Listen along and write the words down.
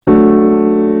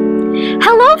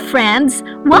friends.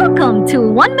 Welcome to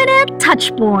 1 Minute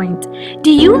Touchpoint.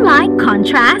 Do you like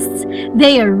contrasts?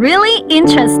 They are really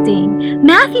interesting.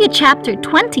 Matthew chapter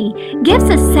 20 gives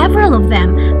us several of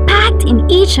them, packed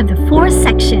in each of the 4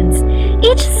 sections.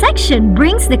 Each section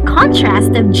brings the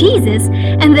contrast of Jesus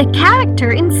and the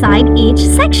character inside each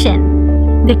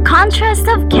section. The contrast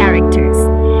of characters.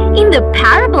 In the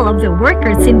parable of the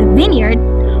workers in the vineyard,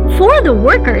 for the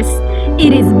workers,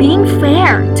 it is being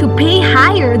fair to pay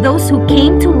higher those who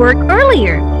came to work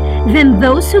earlier than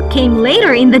those who came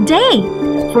later in the day.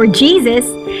 For Jesus,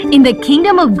 in the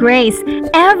kingdom of grace,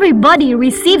 everybody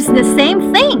receives the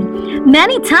same thing.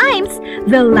 Many times,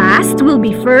 the last will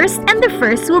be first and the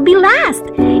first will be last.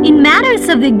 In matters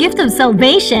of the gift of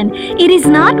salvation, it is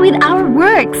not with our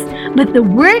works, but the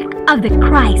work of the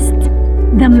Christ,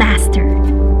 the Master.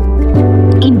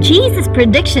 In Jesus'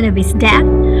 prediction of his death,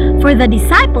 for the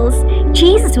disciples,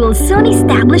 Jesus will soon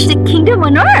establish the kingdom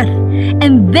on earth,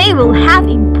 and they will have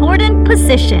important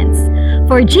positions.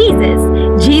 For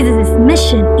Jesus'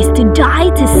 mission is to die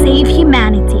to save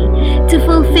humanity. To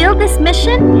fulfill this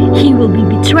mission, he will be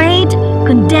betrayed,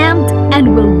 condemned,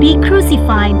 and will be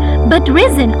crucified, but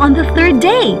risen on the 3rd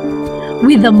day.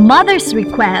 With the mother's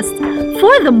request,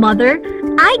 for the mother,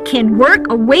 I can work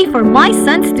a way for my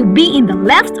sons to be in the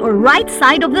left or right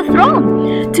side of the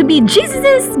throne, to be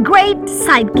Jesus' great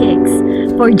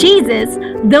sidekicks. For Jesus,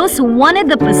 those who wanted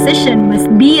the position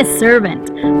must be a servant.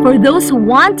 For those who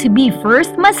want to be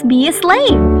first must be a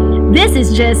slave. This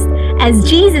is just as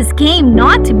Jesus came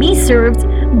not to be served,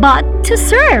 but to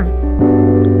serve.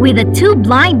 With the 2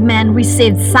 blind men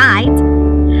received sight,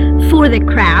 for the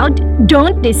crowd,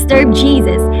 don't disturb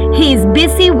Jesus. He is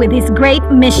busy with his great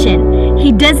mission.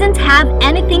 He doesn't have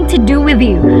anything to do with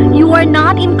you. You are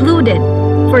not included.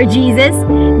 For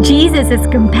Jesus has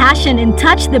compassion and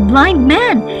touched the blind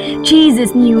man.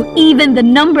 Jesus knew even the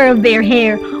number of their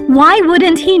hair. Why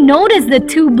wouldn't he notice the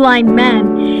 2 blind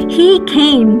men? He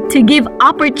came to give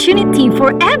opportunity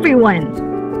for everyone.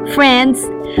 Friends,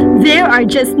 there are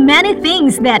just many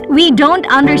things that we don't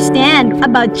understand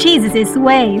about Jesus'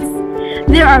 ways.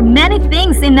 There are many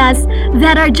things in us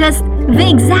that are just the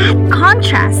exact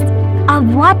contrast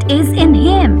of what is in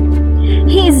him.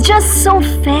 He is just so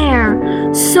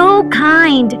fair, so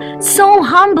kind, so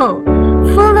humble,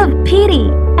 full of pity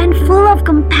and full of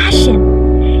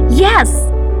compassion. Yes,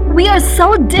 we are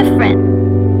so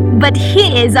different, but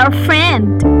he is our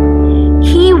friend.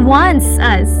 He wants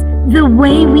us the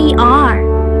way we are.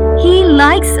 He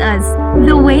likes us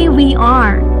the way we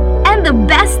are. And the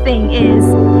best thing is,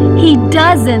 he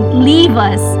doesn't leave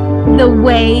us the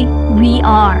way we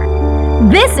are.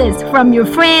 This is from your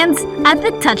friends at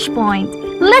the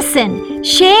Touchpoint. Listen,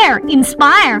 share,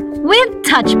 inspire with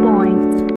Touchpoint.